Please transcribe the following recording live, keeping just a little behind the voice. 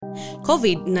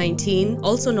Covid-19,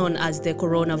 also known as the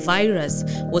coronavirus,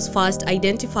 was first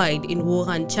identified in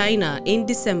Wuhan, China in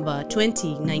December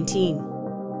 2019.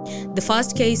 The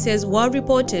first cases were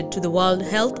reported to the World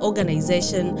Health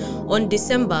Organization on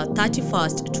December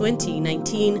 31st,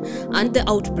 2019, and the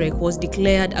outbreak was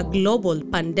declared a global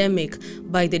pandemic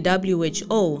by the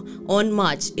WHO on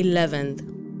March 11th.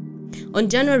 On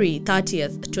January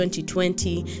 30th,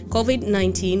 2020,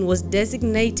 COVID-19 was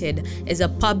designated as a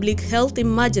public health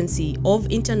emergency of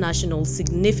international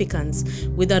significance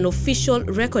with an official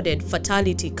recorded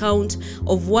fatality count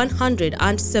of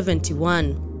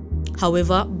 171.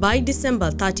 However, by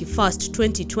December 31st,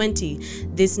 2020,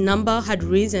 this number had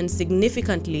risen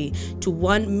significantly to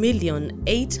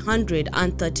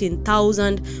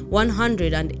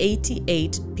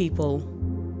 1,813,188 people.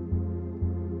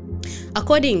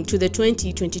 According to the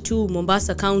 2022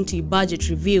 Mombasa County Budget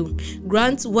Review,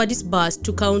 grants were disbursed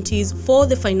to counties for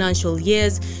the financial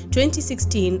years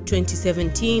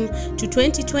 2016-2017 to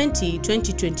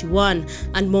 2020-2021,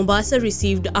 and Mombasa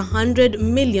received 100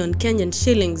 million Kenyan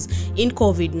shillings in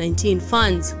COVID-19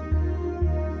 funds.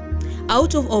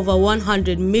 Out of over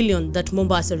 100 million that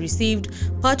Mombasa received,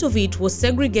 part of it was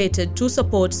segregated to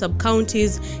support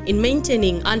sub-counties in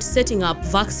maintaining and setting up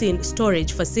vaccine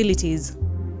storage facilities.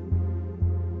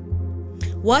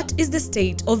 What is the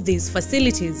state of these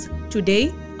facilities?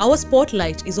 Today, our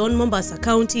spotlight is on Mombasa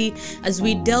County as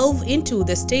we delve into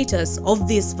the status of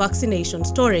these vaccination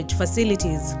storage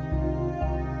facilities.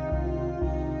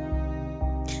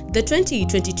 The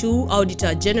 2022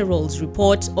 Auditor General's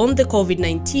report on the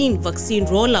COVID-19 vaccine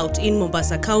rollout in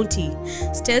Mombasa County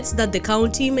states that the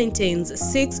county maintains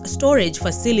 6 storage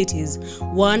facilities,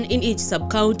 one in each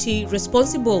sub-county,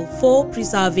 responsible for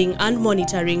preserving and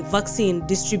monitoring vaccine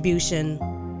distribution.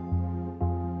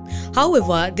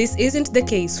 However, this isn't the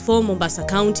case for Mombasa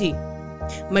County.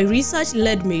 My research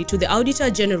led me to the Auditor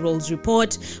General's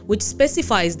report, which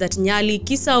specifies that Nyali,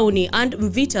 Kisauni and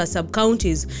Mvita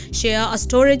sub-counties share a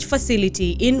storage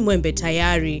facility in Mwembe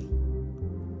Tayari.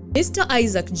 Mr.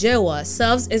 Isaac Jewa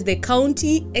serves as the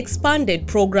County Expanded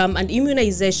Program and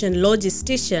Immunization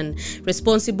Logistician,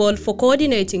 responsible for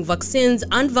coordinating vaccines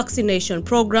and vaccination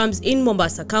programs in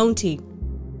Mombasa County.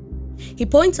 He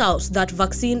points out that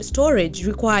vaccine storage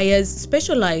requires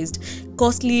specialized,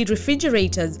 costly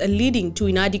refrigerators, leading to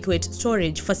inadequate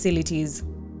storage facilities.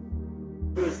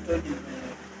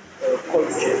 Cold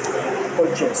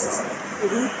chain system.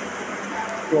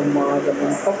 From the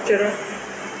manufacturer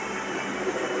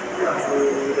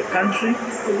to the country,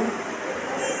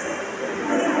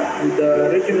 to the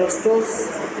regional stores,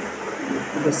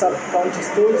 to the sub-county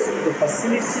stores, to the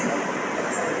facility.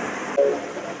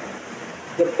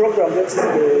 The program, that is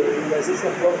the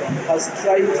immunization program, has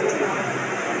tried to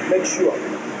make sure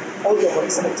all the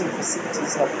vaccinating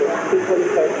facilities have been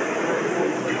pre-qualified.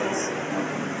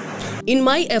 In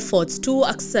my efforts to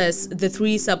access the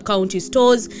 3 sub-county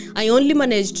stores, I only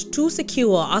managed to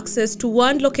secure access to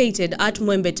one located at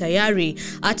Mwembe Tayari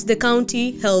at the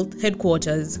county health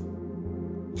headquarters.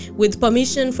 With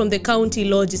permission from the county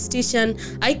logistician,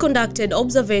 I conducted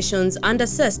observations and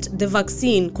assessed the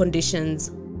vaccine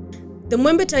conditions. The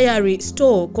Mwembe Tayari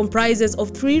store comprises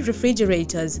of 3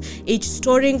 refrigerators, each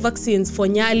storing vaccines for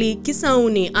Nyali,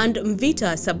 Kisauni and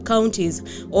Mvita sub-counties,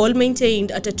 all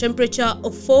maintained at a temperature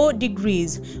of 4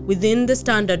 degrees within the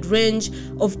standard range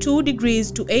of 2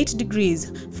 degrees to 8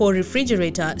 degrees for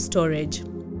refrigerator storage.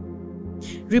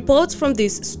 Reports from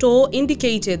this store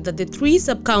indicated that the 3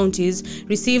 sub-counties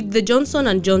received the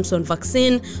Johnson & Johnson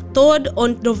vaccine thawed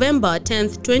on November 10,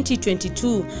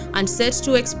 2022 and set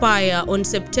to expire on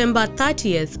September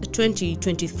 30th,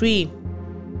 2023.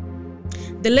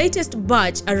 The latest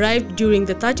batch arrived during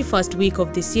the 31st week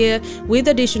of this year, with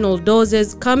additional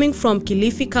doses coming from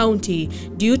Kilifi County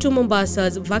due to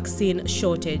Mombasa's vaccine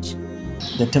shortage.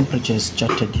 The temperature is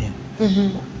charted here.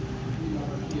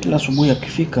 Kila asubuhi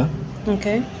akifika,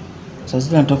 okay. Sasa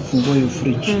zile nataka kufungua hiyo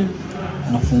fridge.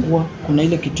 Anafungua, kuna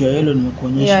ile kitu ya yellow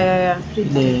nimekuonyesha.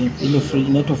 Ile fridge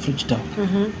inaitwa fridge tab.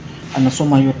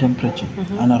 Anasoma hiyo temperature,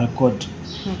 ana record.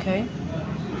 Okay.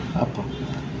 Hapa.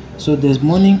 So there's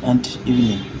morning and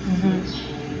evening.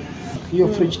 Hiyo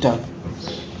fridge tab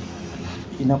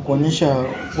inakuonyesha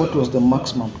what was the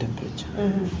maximum temperature.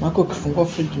 Mako ukifungua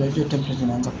fridge unajua temperature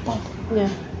inaanza kupanda.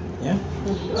 Yeah.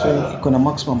 So iko na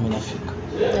maximum inafika.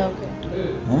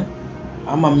 Okay.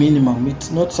 Ama minimum,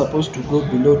 it's not supposed to go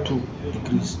below 2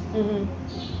 degrees.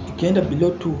 Ikienda below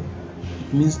 2,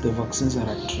 it means the vaccines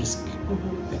are at risk.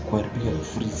 Require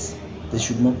freeze. They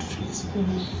should not freeze.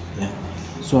 Yeah.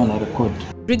 So on a record.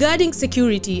 Regarding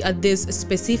security at this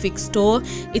specific store,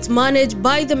 it's managed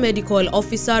by the medical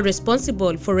officer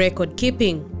responsible for record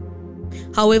keeping.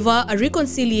 However, a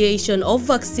reconciliation of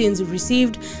vaccines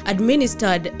received,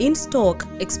 administered, in stock,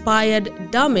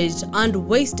 expired, damaged, and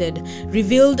wasted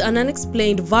revealed an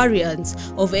unexplained variance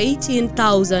of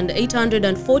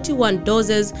 18,841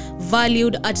 doses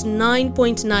valued at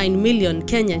 9.9 million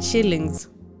Kenyan shillings.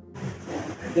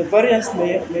 The variance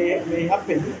may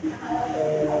happen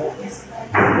if,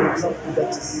 for example,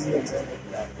 that is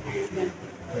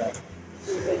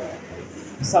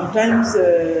sometimes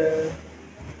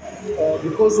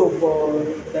because of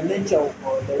the nature of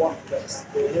the workers,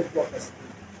 the health workers,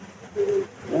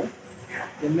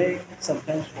 they may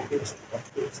sometimes forget to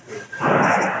update the system.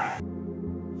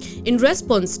 In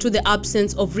response to the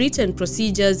absence of written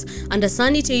procedures and a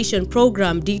sanitation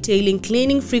program detailing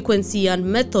cleaning frequency and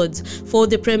methods for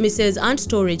the premises and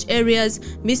storage areas,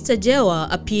 Mr. Jewa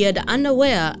appeared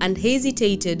unaware and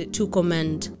hesitated to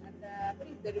comment.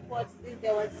 The reports,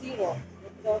 there was zero.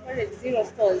 There were zero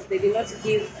stores. They did not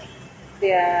give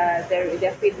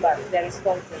their feedback, their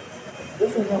responses.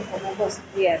 Those were not from Mombasa?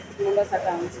 Yes, Mombasa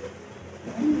County.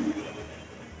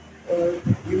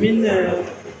 You mean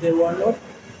they were not?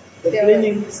 The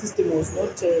cleaning system was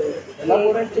not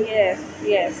elaborated?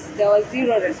 Yes. There were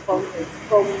zero responses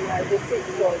from the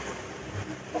 6 stores.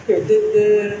 Okay,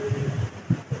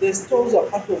 the stores are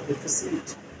part of the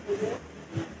facility. Mm-hmm.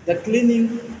 The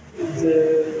cleaning is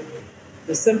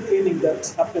the same cleaning that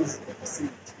happens in the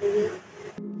facility.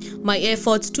 Mm-hmm. My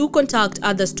efforts to contact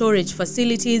other storage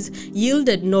facilities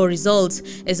yielded no results,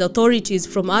 as authorities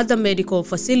from other medical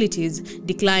facilities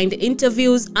declined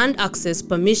interviews and access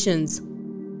permissions.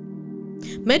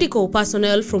 Medical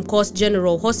personnel from Coast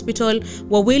General Hospital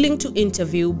were willing to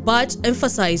interview but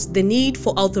emphasized the need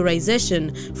for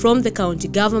authorization from the county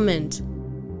government.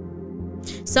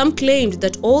 Some claimed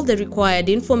that all the required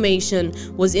information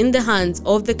was in the hands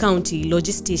of the county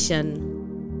logistician.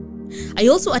 I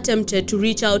also attempted to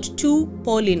reach out to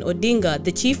Pauline Odinga,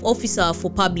 the Chief Officer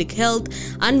for Public Health,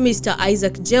 and Mr.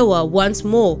 Isaac Jewa once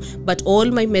more, but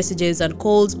all my messages and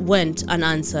calls went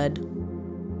unanswered.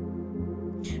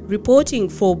 Reporting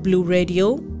for Blue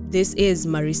Radio, this is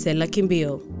Maricela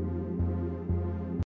Kimbio.